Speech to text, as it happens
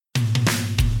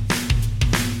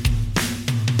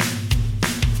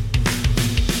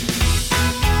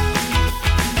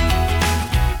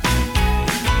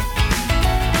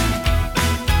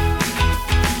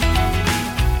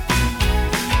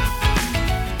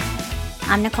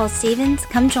I'm Nicole Stevens.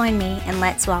 Come join me and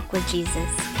let's walk with Jesus.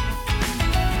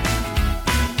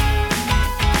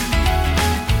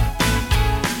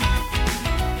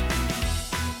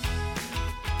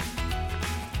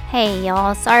 Hey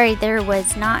y'all, sorry there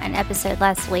was not an episode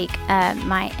last week.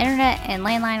 My internet and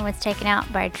landline was taken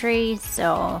out by trees,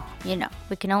 so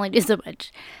we can only do so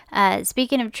much.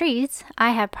 Speaking of trees,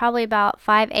 I have probably about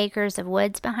 5 acres of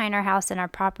woods behind our house and our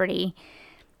property.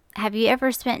 Have you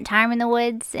ever spent time in the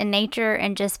woods in nature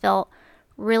and just felt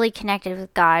really connected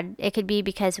with God? It could be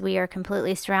because we are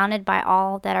completely surrounded by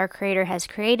all that our Creator has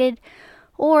created,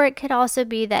 or it could also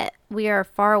be that we are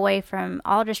far away from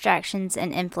all distractions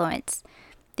and influence.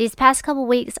 These past couple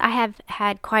weeks, I have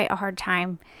had quite a hard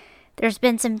time. There's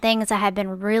been some things I have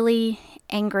been really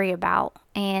angry about,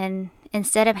 and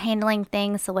instead of handling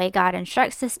things the way God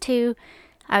instructs us to,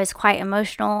 I was quite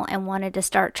emotional and wanted to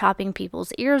start chopping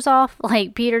people's ears off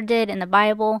like Peter did in the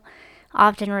Bible. I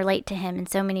often relate to him in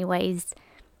so many ways.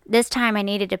 This time I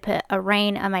needed to put a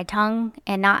rein on my tongue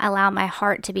and not allow my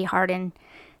heart to be hardened.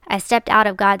 I stepped out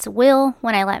of God's will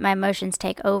when I let my emotions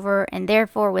take over, and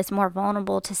therefore was more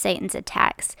vulnerable to Satan's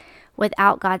attacks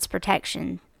without God's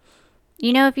protection.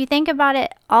 If you think about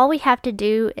it, all we have to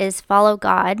do is follow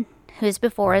God, who is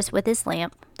before us with his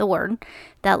lamp, the word,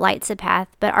 that lights the path,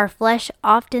 but our flesh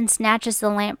often snatches the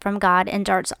lamp from God and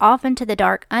darts off into the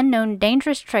dark, unknown,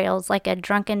 dangerous trails like a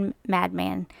drunken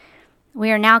madman. We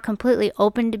are now completely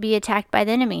open to be attacked by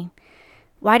the enemy.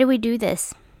 Why do we do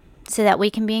this? So that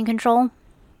we can be in control?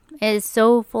 It is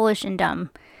so foolish and dumb.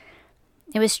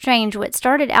 It was strange. What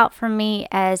started out for me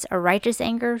as a righteous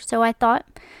anger, so I thought,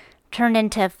 turned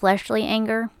into fleshly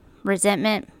anger,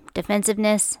 resentment,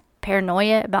 defensiveness,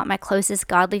 paranoia about my closest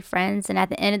godly friends, and at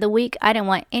the end of the week, I didn't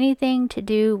want anything to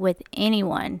do with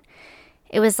anyone.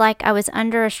 It was like I was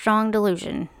under a strong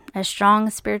delusion, a strong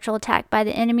spiritual attack by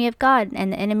the enemy of God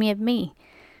and the enemy of me.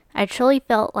 I truly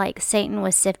felt like Satan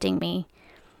was sifting me.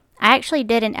 I actually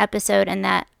did an episode in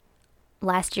that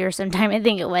last year sometime, I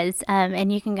think it was,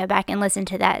 and you can go back and listen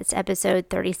to that. It's episode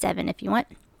 37 if you want.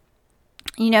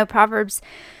 Proverbs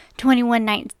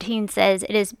 21:19 says,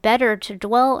 "It is better to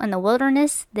dwell in the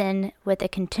wilderness than with a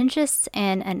contentious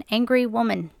and an angry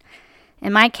woman."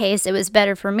 In my case, it was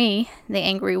better for me, the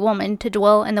angry woman, to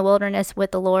dwell in the wilderness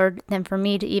with the Lord than for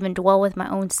me to even dwell with my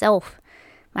own self,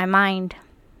 my mind.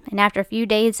 And after a few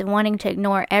days of wanting to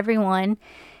ignore everyone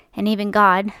and even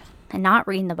God and not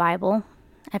reading the Bible,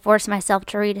 I forced myself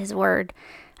to read his word.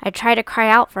 I tried to cry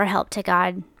out for help to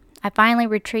God. I finally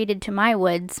retreated to my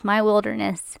woods, my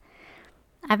wilderness.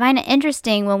 I find it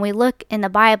interesting when we look in the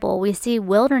Bible, we see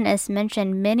wilderness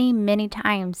mentioned many, many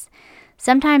times.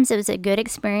 Sometimes it was a good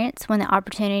experience when the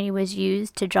opportunity was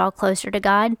used to draw closer to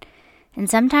God, and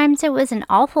sometimes it was an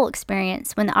awful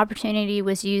experience when the opportunity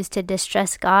was used to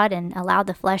distrust God and allow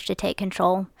the flesh to take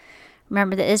control.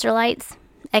 Remember the Israelites?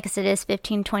 Exodus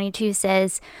 15:22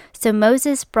 says, "So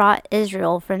Moses brought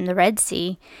Israel from the Red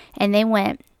Sea, and they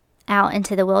went out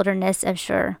into the wilderness of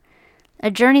Shur." A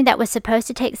journey that was supposed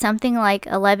to take something like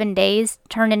 11 days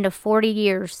turned into 40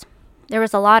 years. There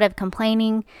was a lot of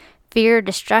complaining, fear,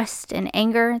 distrust, and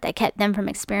anger that kept them from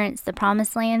experiencing the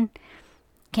promised land.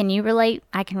 Can you relate?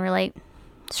 I can relate.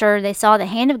 Sure, they saw the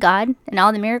hand of God and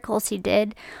all the miracles he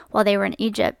did while they were in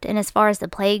Egypt, and as far as the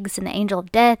plagues and the angel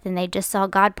of death, and they just saw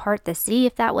God part the sea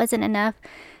if that wasn't enough.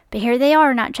 But here they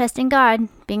are, not trusting God,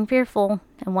 being fearful,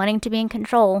 and wanting to be in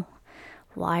control.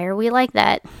 Why are we like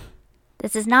that?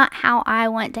 This is not how I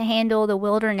want to handle the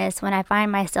wilderness when I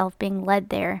find myself being led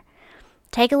there.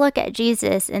 Take a look at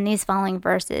Jesus in these following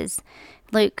verses.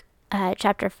 Luke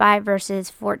chapter 5, verses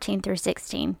 14 through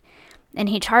 16. "And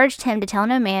he charged him to tell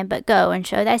no man, but go and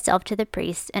show thyself to the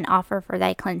priest, and offer for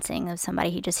thy cleansing," of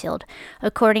somebody he just healed,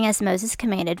 "according as Moses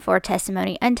commanded, for a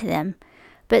testimony unto them.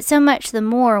 But so much the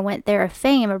more went there a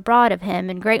fame abroad of him,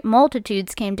 and great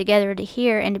multitudes came together to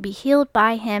hear and to be healed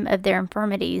by him of their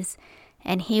infirmities.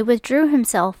 And he withdrew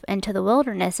himself into the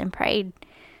wilderness and prayed."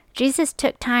 Jesus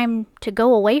took time to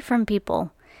go away from people,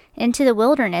 into the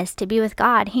wilderness to be with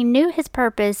God. He knew his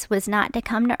purpose was not to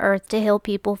come to earth to heal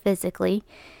people physically.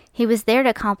 He was there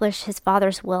to accomplish his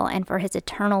Father's will and for his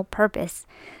eternal purpose.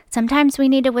 Sometimes we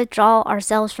need to withdraw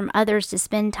ourselves from others to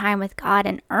spend time with God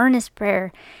in earnest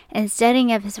prayer and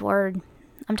studying of his word.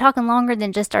 I'm talking longer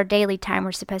than just our daily time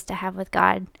we're supposed to have with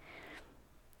God.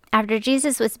 After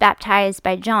Jesus was baptized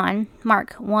by John,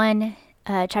 Mark 1,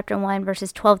 chapter 1,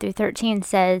 verses 12 through 13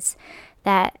 says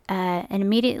that, "And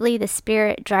immediately the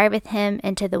Spirit driveth him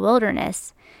into the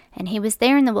wilderness. And he was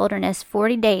there in the wilderness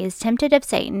 40 days, tempted of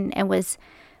Satan, and was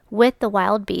with the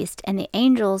wild beast, and the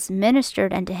angels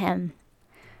ministered unto him."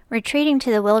 Retreating to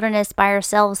the wilderness by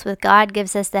ourselves with God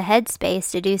gives us the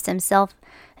headspace to do some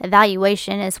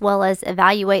self-evaluation as well as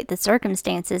evaluate the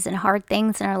circumstances and hard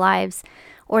things in our lives,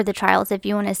 or the trials if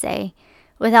you want to say.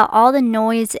 Without all the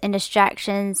noise and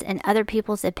distractions and other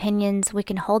people's opinions, we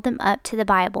can hold them up to the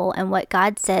Bible and what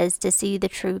God says to see the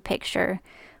true picture.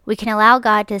 We can allow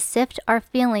God to sift our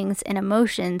feelings and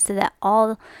emotions so that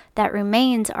all that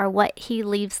remains are what He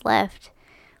leaves left.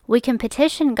 We can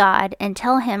petition God and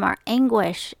tell Him our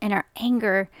anguish and our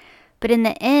anger, but in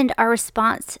the end, our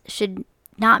response should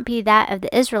not be that of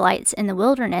the Israelites in the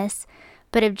wilderness,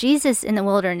 but of Jesus in the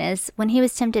wilderness when He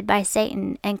was tempted by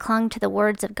Satan and clung to the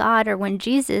words of God, or when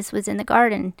Jesus was in the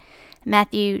garden.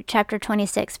 Matthew chapter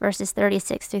 26, verses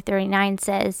 36 through 39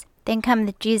 says, Then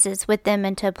cometh Jesus with them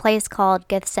into a place called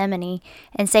Gethsemane,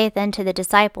 and saith unto the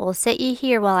disciples, Sit ye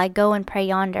here while I go and pray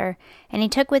yonder. And he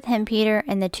took with him Peter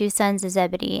and the 2 sons of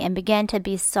Zebedee, and began to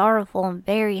be sorrowful and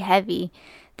very heavy.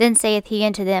 Then saith he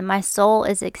unto them, My soul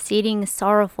is exceeding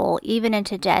sorrowful, even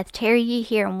unto death. Tarry ye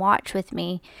here and watch with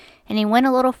me. And he went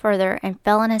a little further, and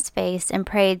fell on his face, and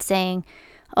prayed, saying,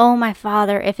 O my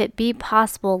Father, if it be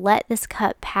possible, let this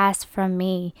cup pass from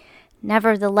me.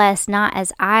 Nevertheless, not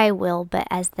as I will, but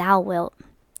as thou wilt.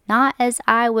 Not as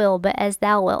I will, but as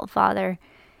thou wilt, Father.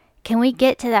 Can we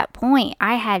get to that point?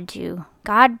 I had to.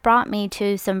 God brought me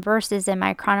to some verses in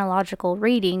my chronological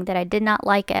reading that I did not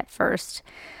like at first,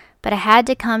 but I had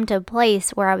to come to a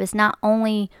place where I was not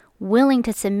only willing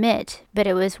to submit, but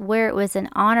it was where it was an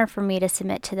honor for me to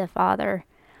submit to the Father.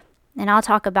 And I'll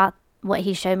talk about what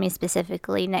He showed me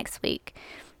specifically next week.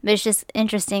 But it's just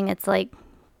interesting. It's like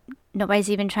nobody's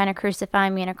even trying to crucify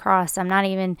me on a cross. I'm not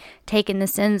even taking the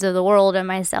sins of the world on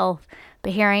myself.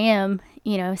 But here I am,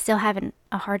 still having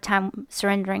a hard time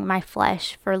surrendering my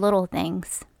flesh for little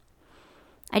things.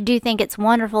 I do think it's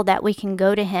wonderful that we can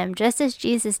go to Him just as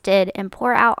Jesus did and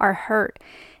pour out our hurt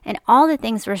and all the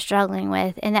things we're struggling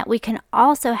with, and that we can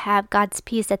also have God's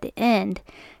peace at the end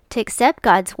to accept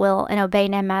God's will and obey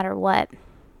no matter what.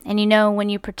 And when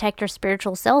you protect your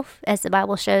spiritual self, as the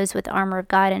Bible shows with the armor of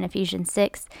God in Ephesians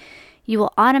 6, you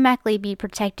will automatically be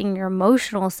protecting your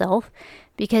emotional self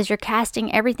because you're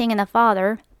casting everything in the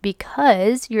Father,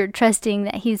 because you're trusting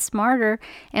that He's smarter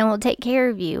and will take care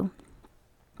of you.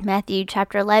 Matthew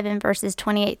chapter 11, verses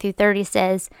 28 through 30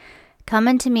 says, Come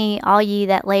unto me, all ye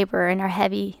that labor and are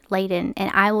heavy laden,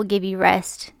 and I will give you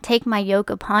rest. Take my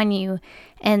yoke upon you,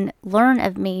 and learn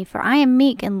of me, for I am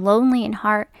meek and lowly in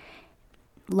heart,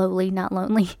 lowly, not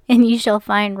lonely, and you shall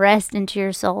find rest into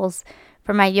your souls.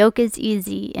 For my yoke is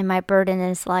easy, and my burden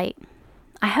is light.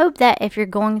 I hope that if you're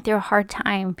going through a hard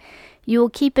time, you will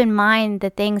keep in mind the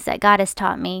things that God has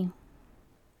taught me.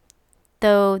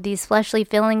 Though these fleshly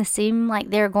feelings seem like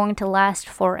they're going to last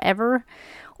forever,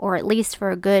 or at least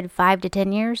for a good 5 to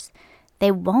 10 years,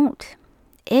 they won't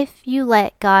if you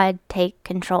let God take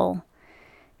control.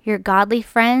 Your godly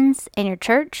friends and your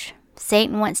church,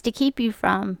 Satan wants to keep you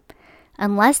from.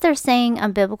 Unless they're saying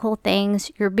unbiblical things,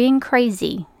 you're being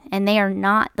crazy, and they are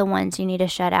not the ones you need to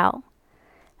shut out.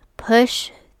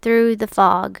 Push through the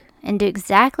fog and do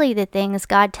exactly the things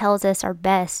God tells us are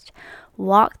best.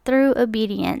 Walk through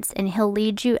obedience, and He'll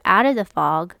lead you out of the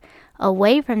fog,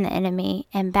 away from the enemy,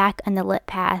 and back on the lit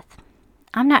path.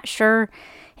 I'm not sure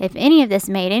if any of this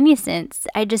made any sense.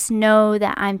 I just know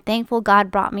that I'm thankful God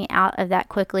brought me out of that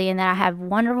quickly, and that I have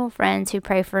wonderful friends who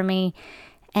pray for me.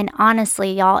 And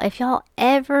honestly, y'all, if y'all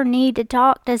ever need to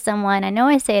talk to someone, I know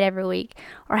I say it every week,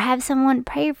 or have someone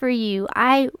pray for you,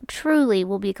 I truly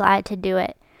will be glad to do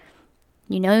it.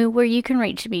 You know where you can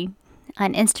reach me.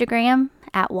 On Instagram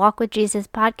at Walk with Jesus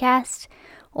Podcast,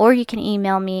 or you can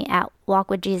email me at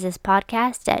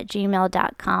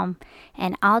walkwithjesuspodcast@gmail.com.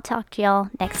 And I'll talk to y'all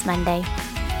next Monday.